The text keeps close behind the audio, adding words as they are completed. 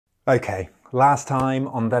Okay, last time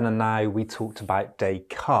on Then and Now we talked about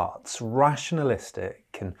Descartes'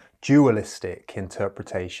 rationalistic and dualistic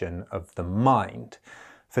interpretation of the mind.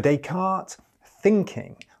 For Descartes,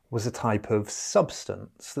 thinking was a type of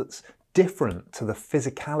substance that's different to the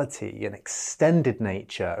physicality and extended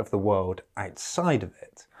nature of the world outside of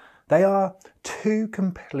it. They are two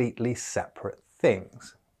completely separate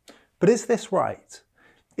things. But is this right?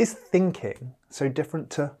 Is thinking so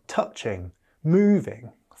different to touching,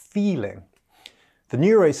 moving, feeling? The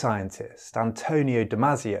neuroscientist Antonio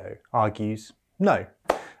Damasio argues no,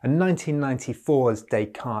 and 1994's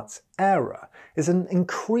Descartes Error is an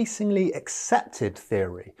increasingly accepted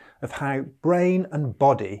theory of how brain and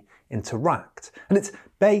body interact, and it's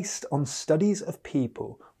based on studies of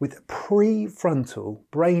people with prefrontal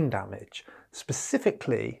brain damage,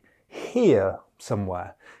 specifically here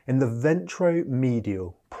somewhere in the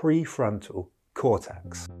ventromedial prefrontal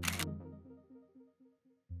cortex.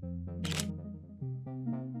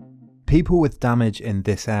 People with damage in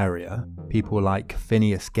this area, people like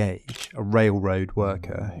Phineas Gage, a railroad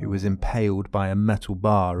worker who was impaled by a metal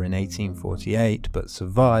bar in 1848 but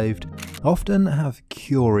survived, often have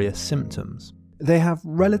curious symptoms. They have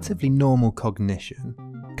relatively normal cognition,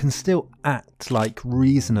 can still act like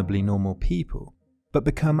reasonably normal people, but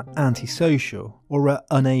become antisocial or are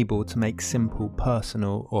unable to make simple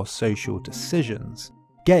personal or social decisions.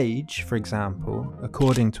 Gage, for example,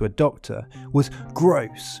 according to a doctor, was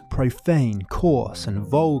gross, profane, coarse and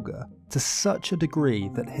vulgar to such a degree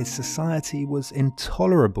that his society was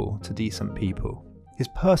intolerable to decent people. His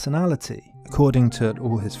personality, according to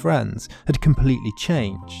all his friends, had completely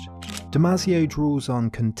changed. Damasio draws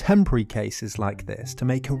on contemporary cases like this to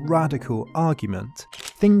make a radical argument.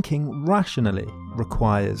 Thinking rationally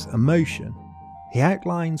requires emotion. He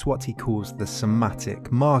outlines what he calls the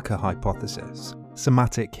somatic marker hypothesis.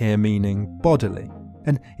 Somatic here meaning bodily.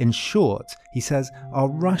 And in short, he says our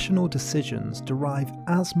rational decisions derive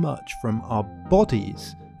as much from our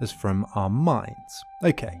bodies as from our minds.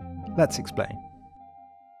 Okay, let's explain.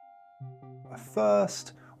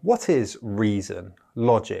 First, what is reason,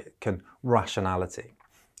 logic, and rationality?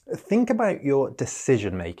 Think about your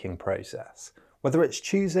decision-making process, whether it's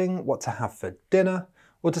choosing what to have for dinner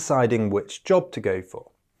or deciding which job to go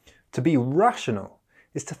for. To be rational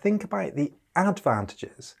is to think about the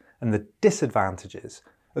advantages and the disadvantages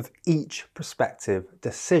of each prospective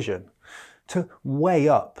decision, to weigh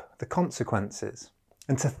up the consequences,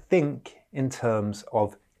 and to think in terms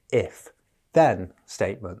of if-then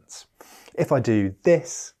statements. If I do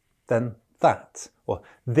this, then that, or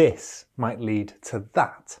this might lead to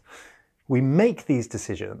that. We make these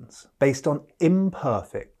decisions based on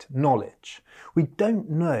imperfect knowledge. We don't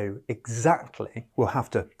know exactly, we'll have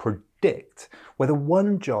to predict whether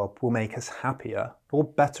one job will make us happier or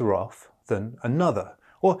better off than another,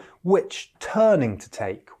 or which turning to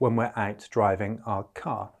take when we're out driving our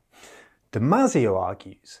car. Damasio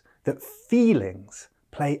argues that feelings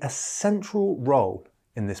play a central role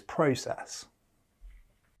in this process.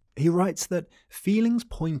 He writes that feelings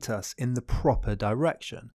point us in the proper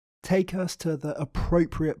direction, take us to the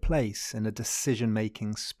appropriate place in a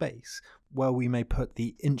decision-making space where we may put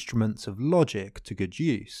the instruments of logic to good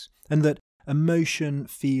use, and that emotion,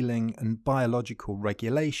 feeling, and biological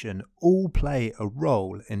regulation all play a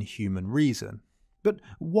role in human reason. But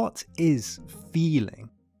what is feeling?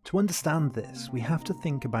 To understand this, we have to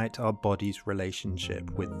think about our body's relationship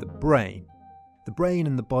with the brain. The brain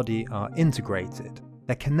and the body are integrated.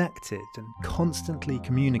 They're connected and constantly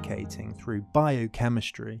communicating through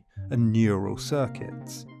biochemistry and neural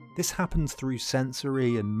circuits. This happens through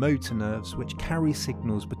sensory and motor nerves which carry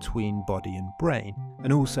signals between body and brain,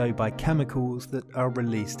 and also by chemicals that are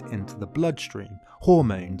released into the bloodstream,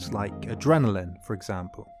 hormones like adrenaline, for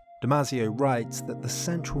example. Damasio writes that the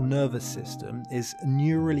central nervous system is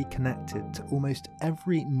neurally connected to almost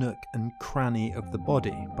every nook and cranny of the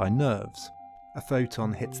body by nerves. A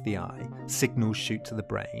photon hits the eye, signals shoot to the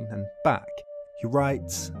brain and back. He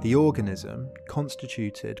writes, the organism,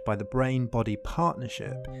 constituted by the brain-body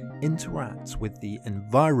partnership, interacts with the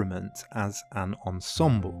environment as an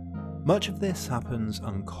ensemble. Much of this happens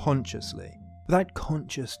unconsciously, without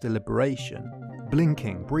conscious deliberation.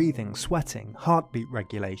 Blinking, breathing, sweating, heartbeat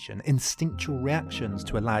regulation, instinctual reactions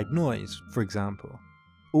to a loud noise, for example.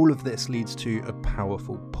 All of this leads to a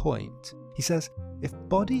powerful point. He says, if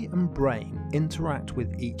body and brain interact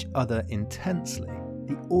with each other intensely,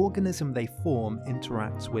 the organism they form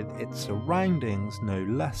interacts with its surroundings no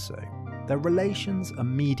less so. Their relations are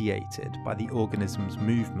mediated by the organism's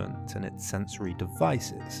movement and its sensory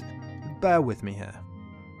devices. Bear with me here.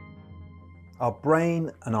 Our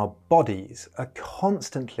brain and our bodies are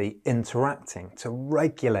constantly interacting to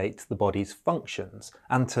regulate the body's functions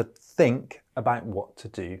and to think about what to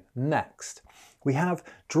do next. We have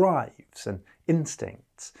drives and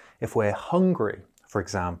instincts. If we're hungry, for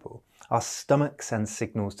example, our stomach sends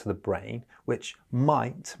signals to the brain which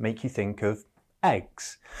might make you think of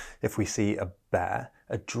eggs. If we see a bear,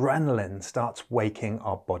 adrenaline starts waking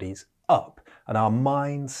our bodies up and our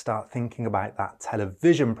minds start thinking about that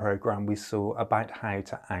television program we saw about how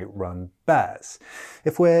to outrun bears.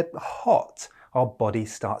 If we're hot, our body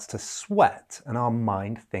starts to sweat and our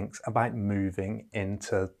mind thinks about moving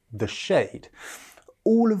into the shade.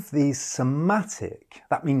 All of these somatic,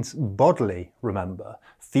 that means bodily, remember,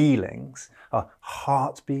 feelings, our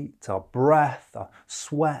heartbeat, our breath, our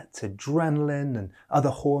sweat, adrenaline and other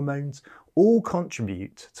hormones, all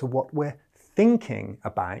contribute to what we're thinking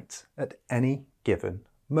about at any given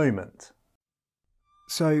moment.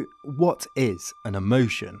 So, what is an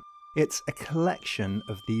emotion? It's a collection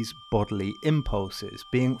of these bodily impulses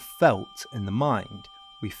being felt in the mind.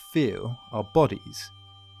 We feel our bodies.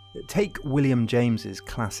 Take William James's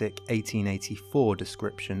classic 1884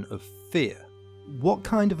 description of fear. What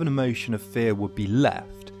kind of an emotion of fear would be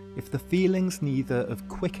left if the feelings neither of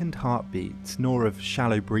quickened heartbeats nor of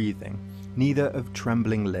shallow breathing, neither of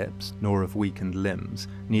trembling lips nor of weakened limbs,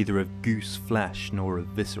 neither of goose flesh nor of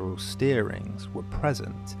visceral steerings were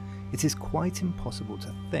present? It is quite impossible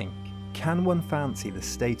to think. Can one fancy the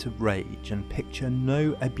state of rage and picture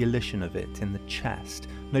no ebullition of it in the chest,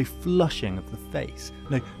 no flushing of the face,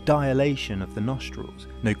 no dilation of the nostrils,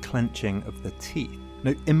 no clenching of the teeth,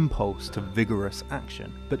 no impulse to vigorous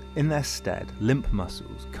action, but in their stead limp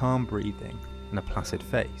muscles, calm breathing, and a placid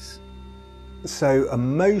face? So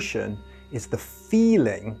emotion is the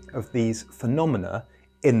feeling of these phenomena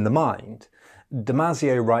in the mind.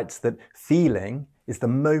 Damasio writes that feeling is the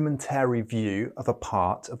momentary view of a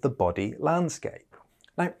part of the body landscape.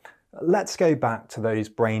 Now, let's go back to those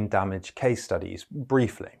brain damage case studies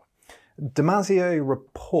briefly. Damasio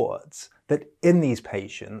reports that in these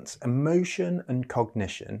patients, emotion and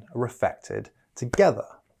cognition are affected together.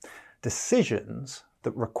 Decisions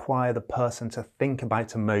that require the person to think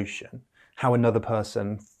about emotion, how another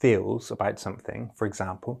person feels about something, for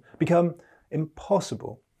example, become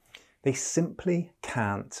impossible. They simply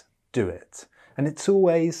can't do it. And it's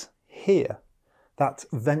always here, that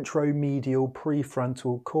ventromedial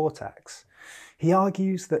prefrontal cortex. He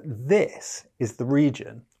argues that this is the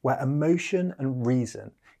region where emotion and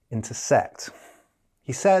reason intersect.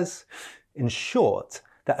 He says, in short,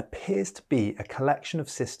 there appears to be a collection of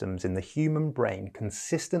systems in the human brain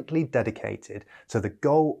consistently dedicated to the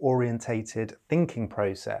goal-orientated thinking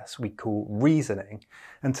process we call reasoning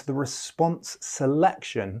and to the response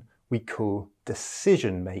selection we call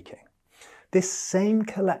decision-making. This same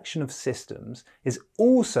collection of systems is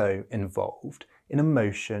also involved in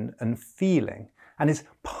emotion and feeling and is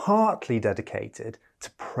partly dedicated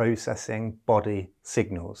to processing body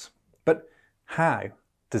signals. But how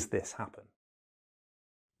does this happen?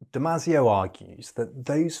 Damasio argues that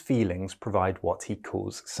those feelings provide what he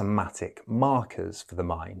calls somatic markers for the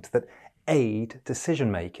mind that aid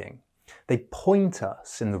decision-making. They point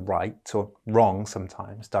us in the right, or wrong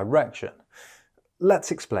sometimes, direction.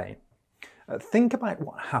 Let's explain. Think about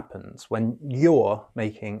what happens when you're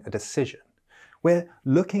making a decision. We're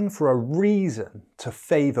looking for a reason to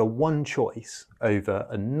favour one choice over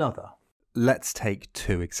another. Let's take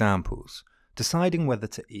two examples. Deciding whether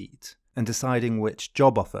to eat and deciding which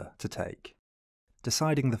job offer to take.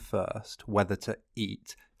 Deciding the first, whether to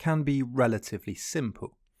eat, can be relatively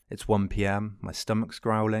simple. It's 1 PM, my stomach's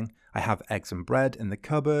growling, I have eggs and bread in the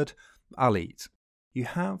cupboard, I'll eat. You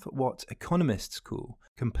have what economists call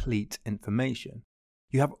complete information.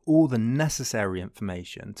 You have all the necessary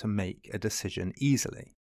information to make a decision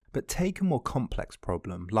easily. But take a more complex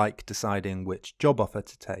problem, like deciding which job offer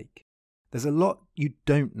to take. There's a lot you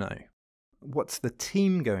don't know. What's the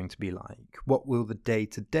team going to be like? What will the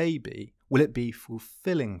day-to-day be? Will it be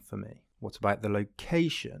fulfilling for me? What about the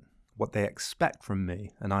location? What they expect from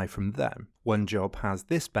me and I from them? One job has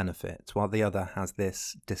this benefit while the other has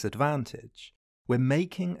this disadvantage. We're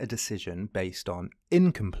making a decision based on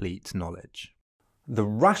incomplete knowledge. The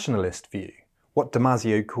rationalist view, what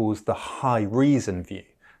Damasio calls the high reason view,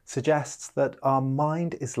 suggests that our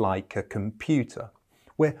mind is like a computer.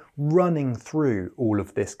 We're running through all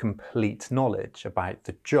of this complete knowledge about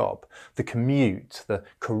the job, the commute, the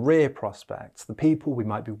career prospects, the people we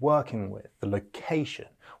might be working with, the location,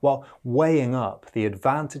 while weighing up the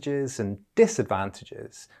advantages and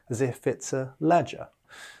disadvantages as if it's a ledger.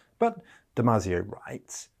 But Damasio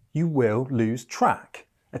writes, you will lose track.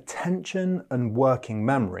 attention and working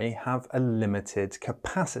memory have a limited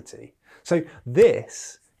capacity. So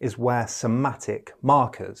this is where somatic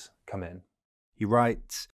markers come in. He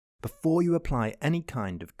writes, before you apply any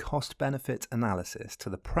kind of cost-benefit analysis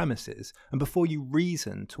to the premises and before you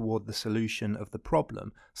reason toward the solution of the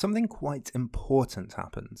problem, something quite important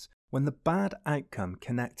happens. When the bad outcome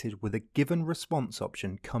connected with a given response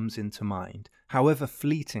option comes into mind, however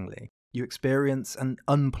fleetingly, you experience an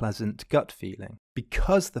unpleasant gut feeling.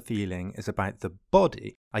 Because the feeling is about the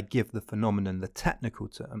body, I give the phenomenon the technical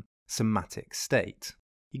term, somatic state.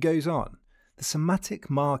 He goes on, the somatic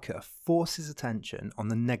marker forces attention on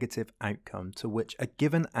the negative outcome to which a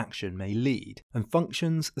given action may lead and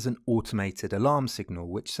functions as an automated alarm signal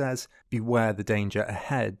which says, beware the danger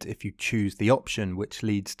ahead if you choose the option which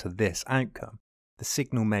leads to this outcome. The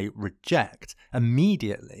signal may reject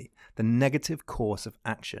immediately the negative course of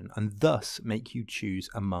action and thus make you choose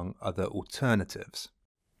among other alternatives.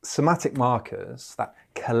 Somatic markers, that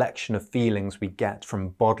collection of feelings we get from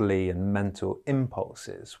bodily and mental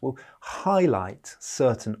impulses, will highlight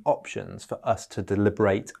certain options for us to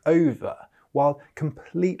deliberate over while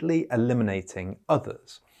completely eliminating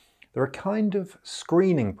others. They're a kind of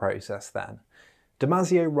screening process then.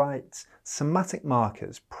 Damasio writes, somatic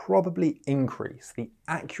markers probably increase the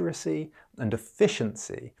accuracy and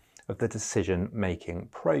efficiency of the decision-making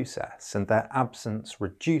process, and their absence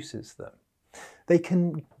reduces them. They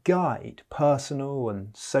can guide personal and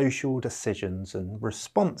social decisions and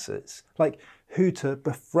responses, like who to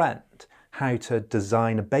befriend, how to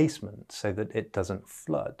design a basement so that it doesn't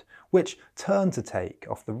flood, which turn to take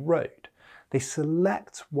off the road. They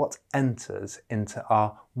select what enters into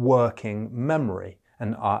our working memory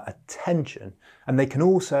and our attention, and they can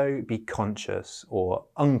also be conscious or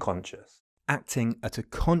unconscious. Acting at a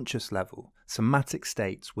conscious level, somatic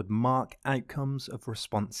states would mark outcomes of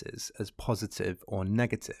responses as positive or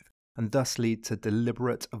negative, and thus lead to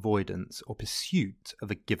deliberate avoidance or pursuit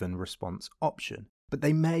of a given response option. But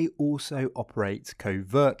they may also operate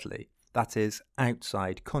covertly, that is,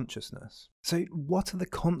 outside consciousness. So what are the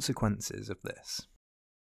consequences of this?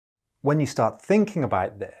 When you start thinking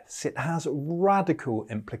about this, it has radical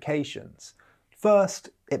implications. First,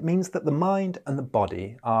 it means that the mind and the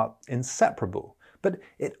body are inseparable, but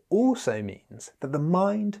it also means that the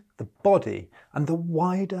mind, the body, and the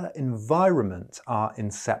wider environment are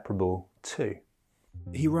inseparable too.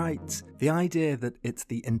 He writes, the idea that it's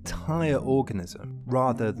the entire organism,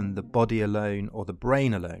 rather than the body alone or the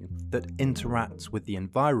brain alone, that interacts with the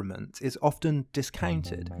environment is often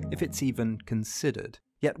discounted, if it's even considered.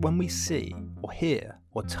 Yet when we see, or hear,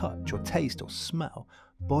 or touch, or taste, or smell,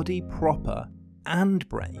 body proper and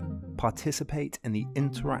brain participate in the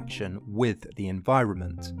interaction with the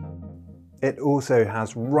environment. It also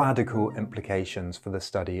has radical implications for the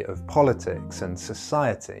study of politics and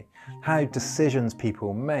society. How decisions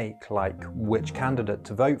people make, like which candidate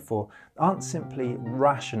to vote for, aren't simply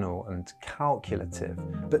rational and calculative,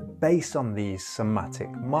 but based on these somatic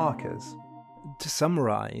markers. To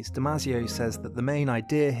summarise, Damasio says that the main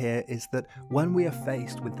idea here is that when we are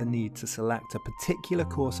faced with the need to select a particular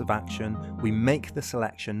course of action, we make the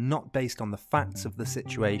selection not based on the facts of the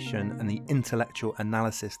situation and the intellectual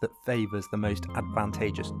analysis that favours the most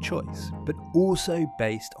advantageous choice, but also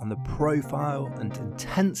based on the profile and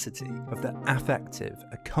intensity of the affective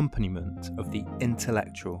accompaniment of the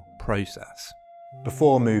intellectual process.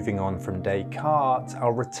 Before moving on from Descartes,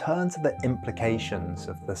 I'll return to the implications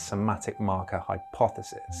of the somatic marker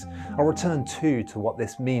hypothesis. I'll return too to what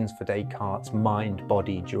this means for Descartes'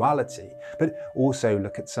 mind-body duality, but also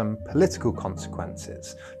look at some political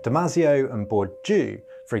consequences. Damasio and Bourdieu,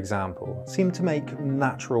 for example, seem to make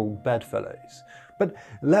natural bedfellows. But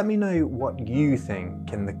let me know what you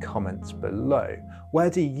think in the comments below. Where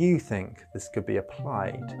do you think this could be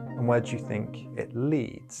applied, and where do you think it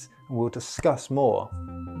leads? And we'll discuss more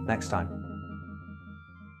next time.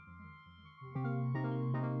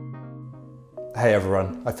 Hey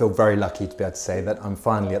everyone, I feel very lucky to be able to say that I'm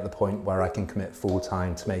finally at the point where I can commit full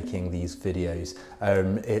time to making these videos.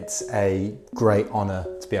 It's a great honour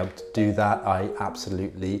to be able to do that. I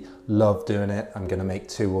absolutely love doing it. I'm going to make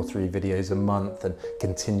 2 or 3 videos a month and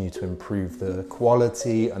continue to improve the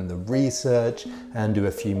quality and the research and do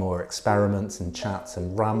a few more experiments and chats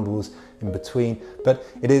and rambles in between. But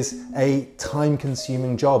it is a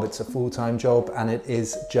time-consuming job. It's a full-time job and it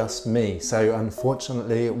is just me. So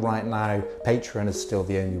unfortunately right now Patreon is still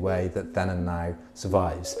the only way that Then and Now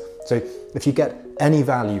survives. So if you get any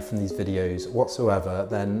value from these videos whatsoever,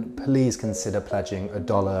 then please consider pledging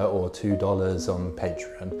 $1 or $2 on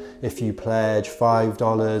Patreon. If you pledge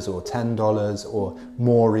 $5 or $10 or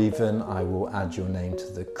more even, I will add your name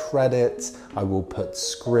to the credits. I will put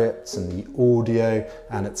scripts and the audio,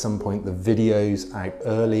 and at some point the videos out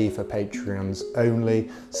early for Patreons only.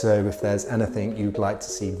 So if there's anything you'd like to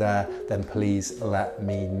see there, then please let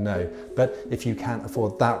me know. But if you can't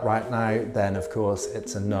afford that right now, then of course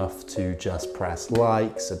it's enough to just press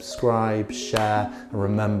like, subscribe, share, and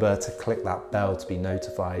remember to click that bell to be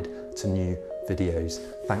notified to new videos.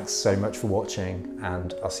 Thanks so much for watching,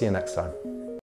 and I'll see you next time.